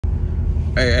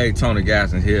Hey, Tony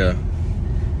Gaston here.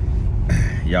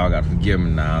 Y'all gotta forgive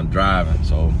me now, I'm driving,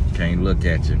 so can't look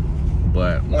at you.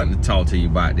 But wanted to talk to you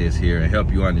about this here and help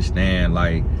you understand,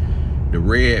 like, the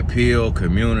red pill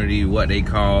community, what they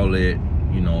call it,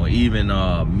 you know, even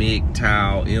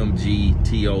MGTOW,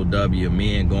 MGTOW,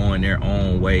 men going their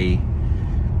own way.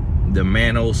 The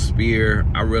manosphere,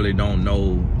 I really don't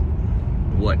know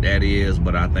what that is,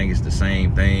 but I think it's the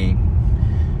same thing.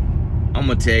 I'm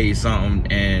gonna tell you something,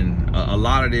 and a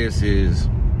lot of this is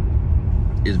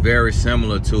very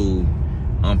similar to,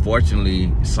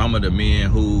 unfortunately, some of the men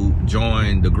who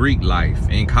joined the Greek life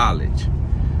in college.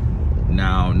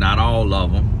 Now, not all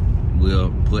of them,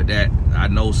 we'll put that, I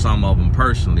know some of them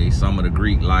personally, some of the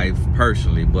Greek life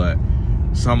personally, but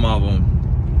some of them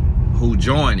who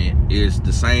join it is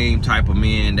the same type of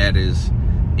men that is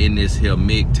in this here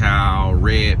MGTOW,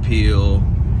 red pill.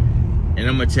 And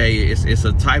I'm gonna tell you, it's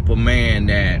a type of man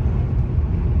that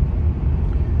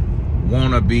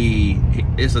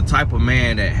it's a type of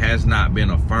man that has not been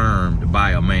affirmed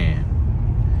by a man.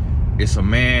 It's a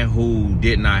man who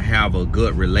did not have a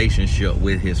good relationship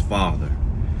with his father.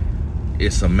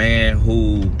 It's a man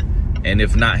who, and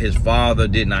if not his father,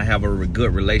 did not have a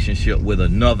good relationship with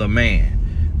another man,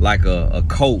 like a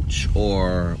coach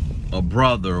or a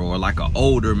brother, or like an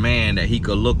older man that he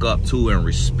could look up to and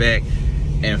respect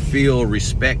and feel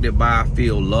respected by,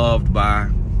 feel loved by.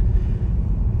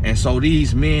 And so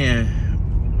these men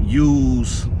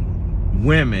use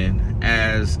women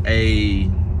as a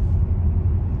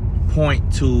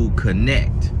point to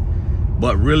connect,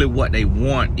 but really what they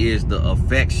want is the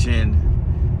affection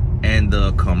and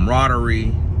the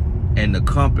camaraderie and the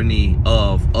company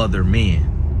of other men.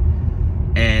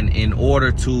 And in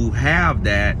order to have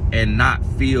that and not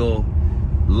feel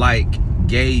like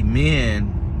gay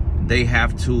men, they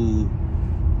have to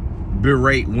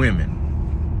berate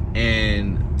women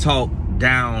and talk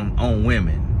down on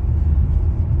women.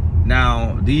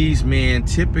 Now, these men,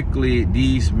 typically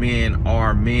these men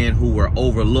are men who were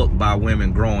overlooked by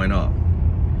women growing up.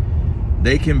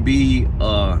 They can be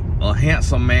a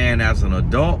handsome man as an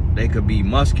adult. They could be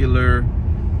muscular.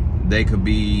 They could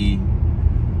be,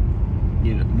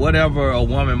 you know, whatever a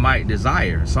woman might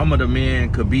desire. Some of the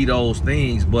men could be those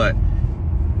things, but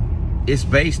it's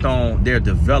based on their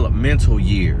developmental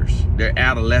years, their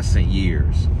adolescent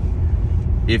years.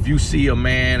 If you see a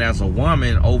man as a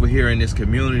woman over here in this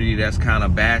community that's kind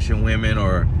of bashing women,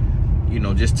 or, you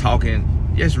know, just talking,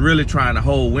 just really trying to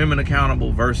hold women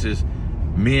accountable versus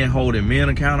men holding men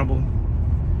accountable,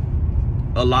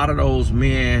 a lot of those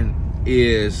men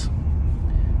is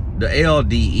the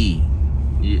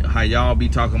LDE. How y'all be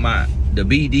talking about the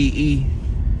BDE,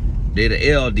 they're the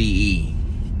LDE.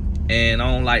 And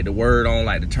I don't like the word, I don't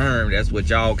like the term. That's what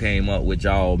y'all came up with,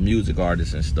 y'all music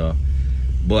artists and stuff.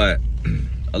 But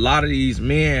a lot of these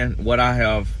men, what I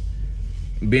have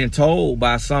been told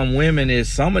by some women is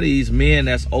some of these men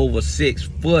that's over 6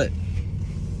 foot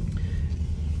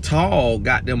tall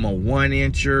got them a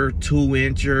 1-incher,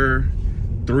 2-incher,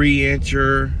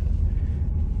 3-incher,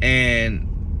 and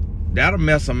that'll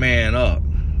mess a man up.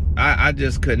 I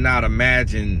just could not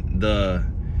imagine the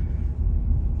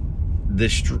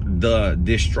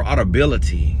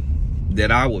distraughtability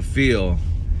that I would feel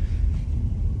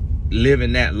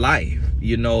living that life,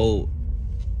 you know,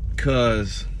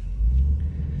 because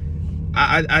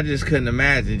I just couldn't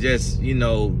imagine just, you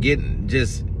know,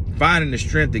 finding the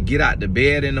strength to get out the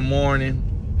bed in the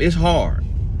morning. It's hard.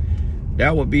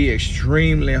 That would be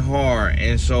extremely hard.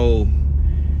 And so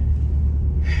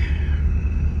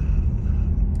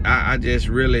I just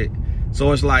really,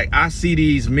 so it's like I see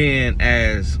these men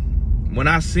as, when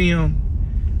I see them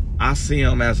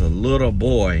as a little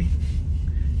boy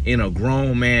in a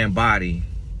grown man body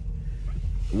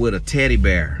with a teddy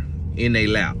bear in their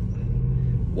lap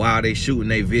while they shooting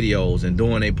their videos and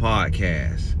doing their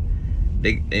podcasts.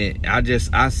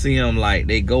 I see them like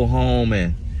they go home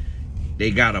and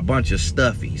they got a bunch of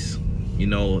stuffies, you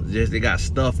know, just they got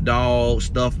stuffed dogs,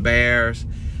 stuffed bears,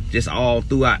 just all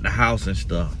throughout the house and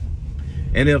stuff.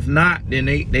 And if not, then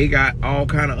they got all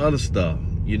kind of other stuff,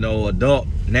 you know, adult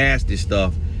nasty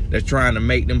stuff that's trying to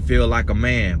make them feel like a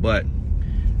man. But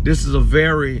this is a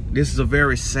very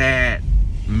sad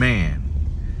man,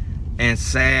 and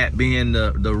sad being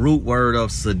the root word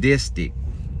of sadistic,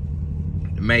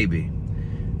 maybe.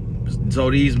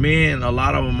 So these men, a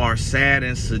lot of them are sad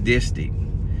and sadistic,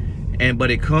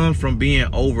 but it comes from being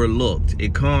overlooked.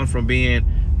 It comes from being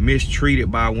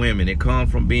mistreated by women. It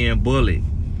comes from being bullied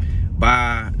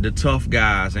by the tough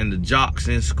guys and the jocks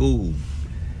in school.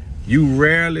 You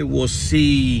rarely will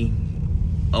see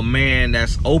a man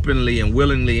that's openly and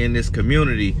willingly in this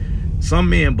community some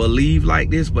men believe like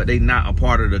this, but they not a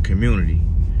part of the community.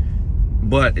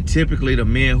 But typically the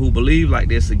men who believe like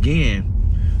this, again,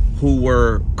 who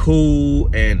were cool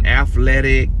and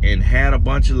athletic and had a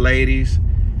bunch of ladies,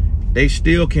 they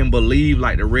still can believe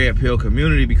like the red pill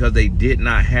community because they did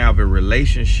not have a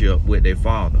relationship with their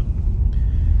father.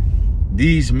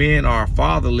 These men are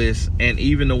fatherless, and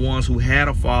even the ones who had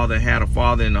a father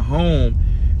in the home,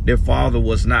 their father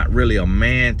was not really a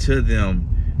man to them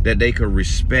that they could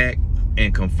respect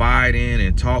and confide in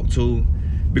and talk to.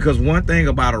 Because one thing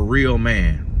about a real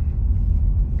man,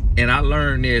 and I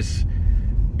learned this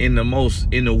in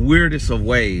the weirdest of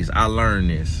ways, I learned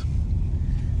this.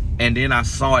 And then I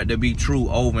saw it to be true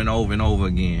over and over and over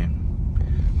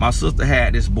again. My sister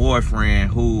had this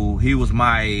boyfriend who, he was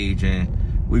my age, and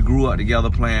we grew up together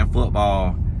playing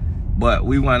football, but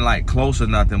we weren't like close or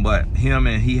nothing. But him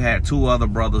and he had two other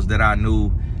brothers that I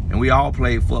knew, and we all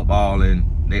played football.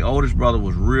 And the oldest brother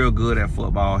was real good at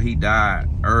football. He died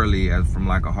early from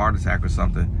like a heart attack or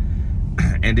something.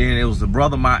 And then it was the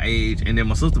brother my age, and then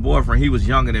my sister's boyfriend, he was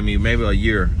younger than me, maybe a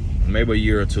year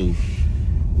or two.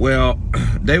 Well,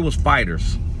 they was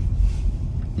fighters.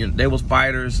 You know, they was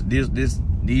fighters.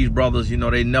 These brothers, you know,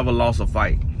 they never lost a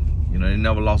fight. You know, they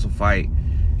never lost a fight.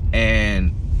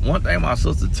 And one thing my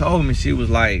sister told me, she was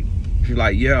like,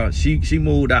 yeah, she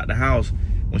moved out the house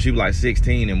when she was like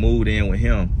 16 and moved in with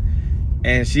him.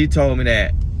 And she told me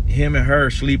that him and her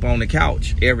sleep on the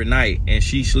couch every night, and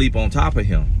she sleep on top of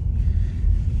him.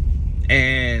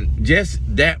 And just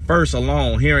that first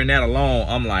alone, hearing that alone,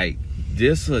 I'm like,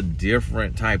 this a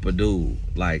different type of dude.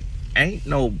 Like, ain't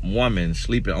no woman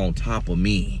sleeping on top of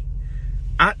me.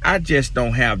 I just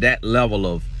don't have that level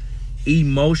of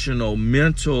emotional,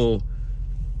 mental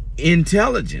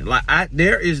intelligence. Like,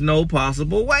 there is no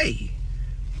possible way.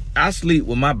 I sleep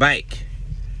with my back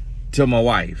to my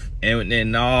wife. And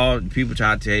then all people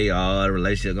try to tell you, oh, the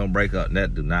relationship gonna break up.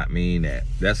 That do not mean that.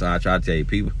 That's how I try to tell you.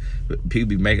 People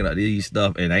be making up these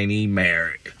stuff and ain't even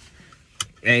married.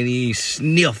 Ain't even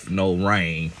sniff no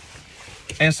ring.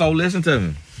 And so listen to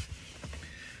me.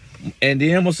 And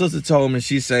then my sister told me,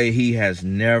 she say he has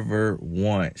never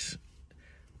once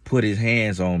put his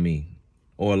hands on me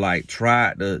or like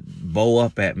tried to bow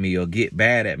up at me or get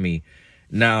bad at me.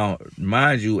 Now,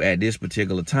 mind you, at this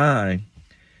particular time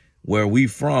where we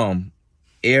from,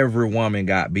 every woman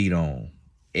got beat on.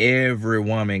 Every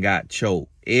woman got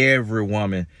choked. Every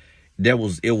woman, it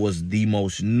was the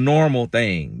most normal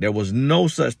thing. There was no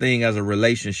such thing as a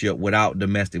relationship without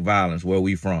domestic violence where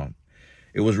we from.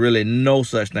 It was really no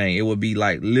such thing. It would be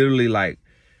like, literally like,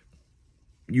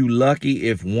 you lucky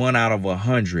if 1 out of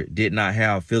 100 did not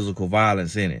have physical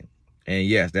violence in it. And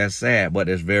yes, that's sad, but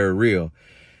it's very real.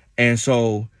 And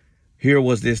so here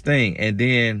was this thing. And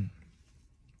then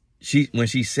when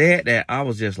she said that, I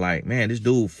was just like, man, this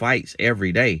dude fights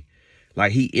every day.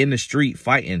 Like, he in the street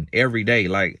fighting every day.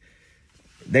 Like,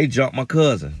 they jumped my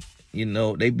cousin. You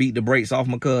know, they beat the brakes off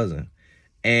my cousin.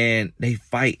 And they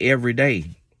fight every day.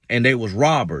 And they was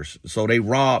robbers. So they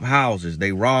robbed houses.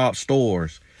 They robbed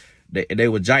stores. They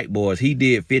were jike boys. He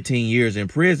did 15 years in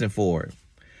prison for it.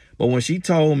 But when she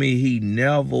told me he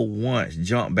never once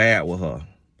jumped bad with her,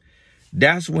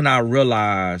 that's when I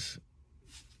realized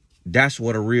that's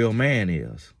what a real man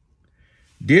is.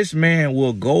 This man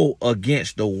will go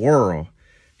against the world.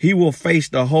 He will face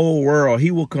the whole world.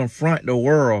 He will confront the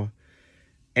world.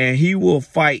 And he will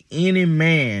fight any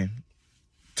man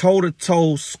toe to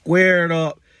toe, squared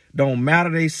up. Don't matter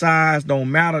their size,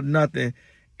 don't matter nothing.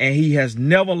 And he has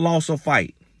never lost a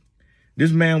fight.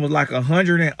 This man was like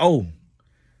 100-0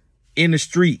 in the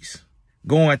streets,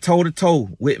 going toe to toe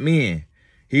with men.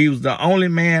 He was the only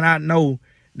man I know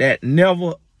that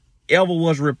never, ever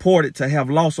was reported to have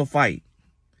lost a fight,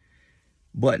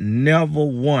 but never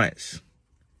once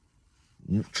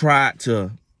tried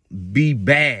to be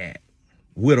bad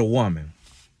with a woman,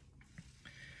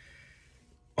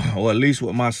 or at least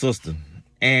with my sister.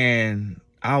 And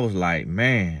I was like,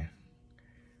 man.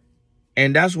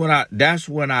 And that's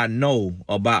when I know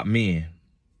about men.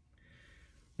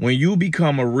 When you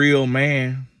become a real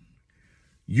man,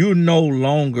 you're no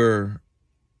longer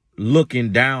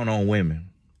looking down on women.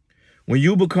 When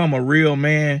you become a real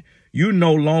man, you're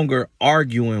no longer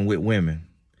arguing with women.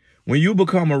 When you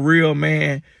become a real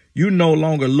man, you're no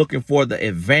longer looking for the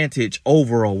advantage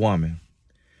over a woman.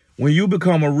 When you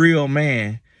become a real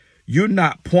man, you're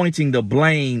not pointing the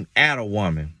blame at a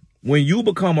woman. When you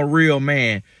become a real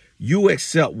man, you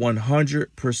accept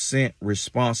 100%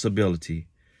 responsibility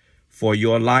for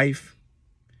your life,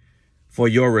 for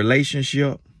your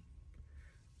relationship,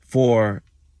 for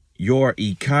your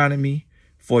economy,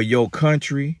 for your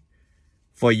country,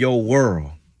 for your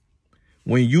world.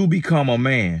 When you become a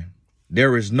man,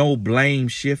 there is no blame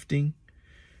shifting.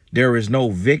 There is no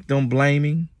victim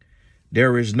blaming.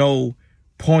 There is no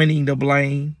pointing the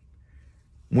blame.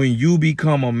 When you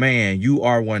become a man, you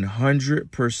are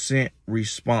 100%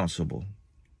 responsible.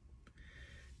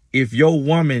 If your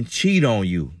woman cheat on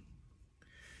you,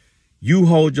 you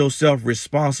hold yourself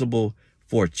responsible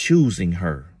for choosing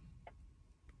her.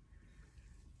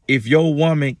 If your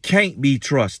woman can't be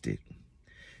trusted,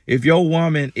 if your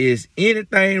woman is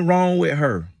anything wrong with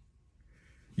her,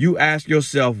 you ask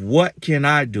yourself, what can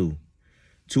I do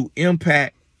to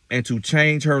impact and to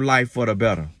change her life for the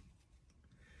better?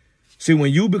 See,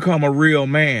 when you become a real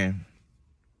man,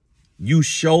 you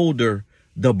shoulder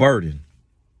the burden.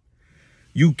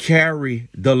 You carry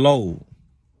the load.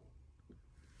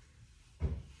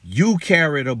 You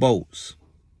carry the boats.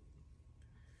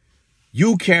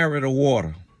 You carry the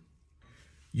water.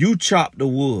 You chop the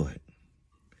wood.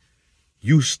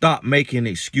 You stop making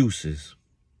excuses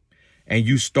and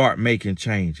you start making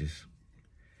changes.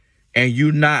 And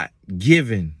you're not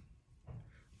giving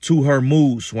to her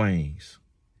mood swings.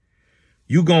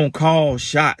 You gonna call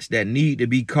shots that need to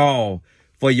be called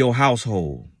for your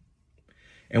household.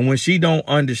 And when she don't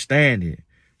understand it,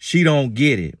 she don't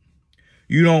get it,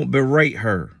 you don't berate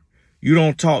her. You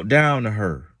don't talk down to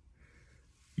her.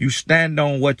 You stand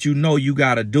on what you know you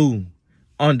got to do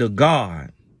under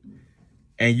God.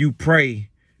 And you pray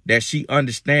that she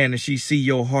understand and she see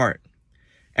your heart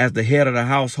as the head of the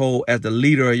household, as the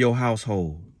leader of your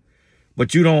household.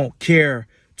 But you don't care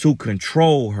to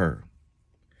control her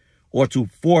or to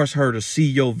force her to see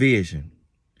your vision,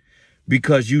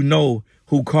 because you know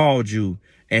who called you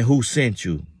and who sent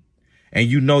you. And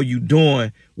you know you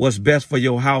doing what's best for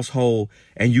your household,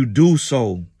 and you do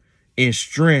so in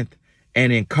strength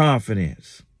and in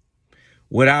confidence,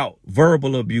 without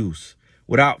verbal abuse,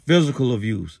 without physical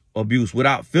abuse,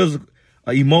 without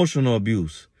emotional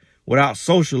abuse, without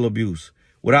social abuse,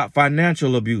 without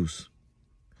financial abuse.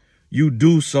 You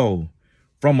do so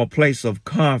from a place of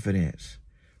confidence,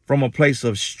 from a place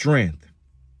of strength.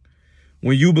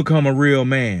 When you become a real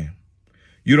man,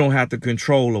 you don't have to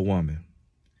control a woman.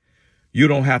 You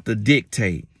don't have to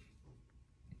dictate.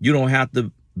 You don't have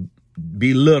to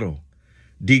belittle,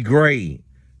 degrade,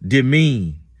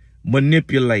 demean,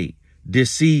 manipulate,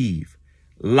 deceive,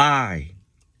 lie,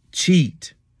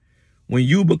 cheat. When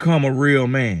you become a real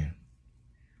man,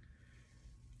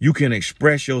 you can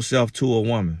express yourself to a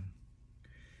woman.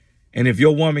 And if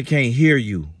your woman can't hear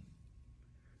you,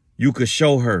 you could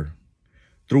show her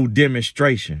through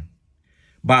demonstration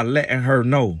by letting her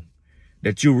know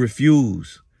that you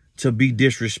refuse to be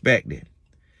disrespected,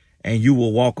 and you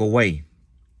will walk away.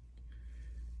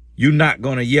 You're not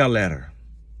going to yell at her.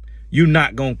 You're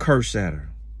not going to curse at her.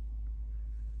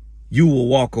 You will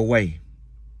walk away,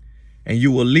 and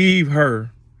you will leave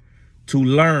her to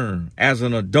learn as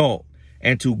an adult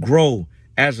and to grow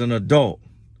as an adult.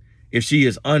 If she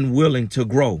is unwilling to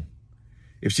grow,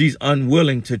 if she's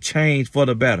unwilling to change for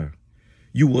the better,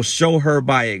 you will show her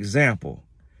by example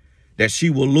that she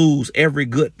will lose every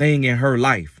good thing in her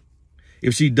life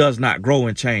if she does not grow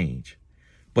and change.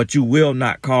 But you will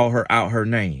not call her out her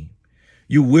name.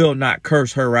 You will not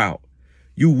curse her out.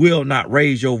 You will not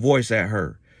raise your voice at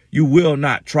her. You will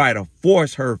not try to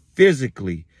force her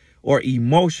physically or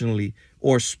emotionally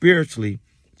or spiritually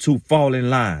to fall in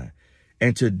line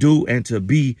and to do and to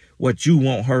be what you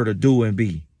want her to do and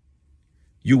be.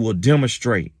 You will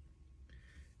demonstrate,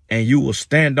 and you will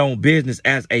stand on business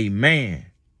as a man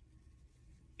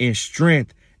in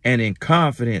strength and in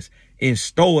confidence, in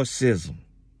stoicism.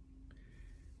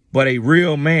 But a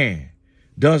real man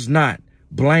does not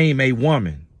blame a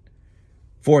woman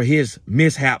for his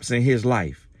mishaps in his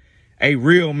life. A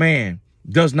real man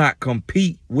does not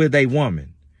compete with a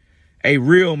woman. A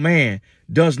real man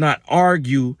does not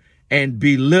argue and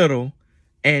belittle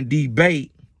and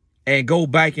debate and go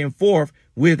back and forth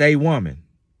with a woman.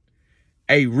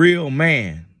 A real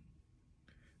man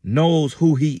knows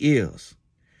who he is,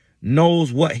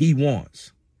 knows what he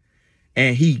wants,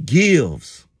 and he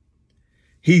gives,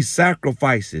 he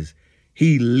sacrifices,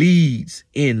 he leads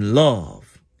in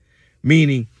love,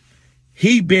 meaning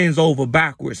he bends over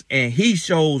backwards and he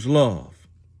shows love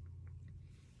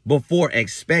before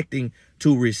expecting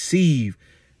to receive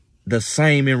the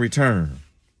same in return.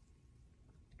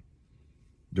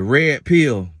 The red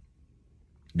pill,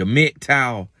 the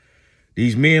MGTOW,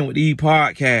 these men with these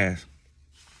podcasts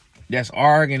that's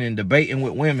arguing and debating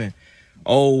with women.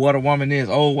 Oh, what a woman is.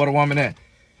 Oh, what a woman is.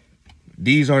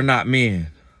 These are not men.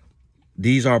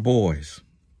 These are boys.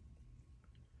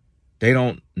 They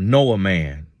don't know a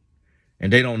man,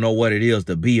 and they don't know what it is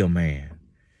to be a man.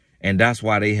 And that's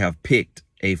why they have picked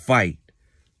a fight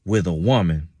with a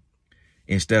woman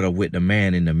instead of with the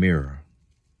man in the mirror.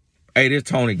 Hey, this is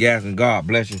Tony Gaskin. God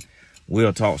bless you.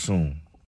 We'll talk soon.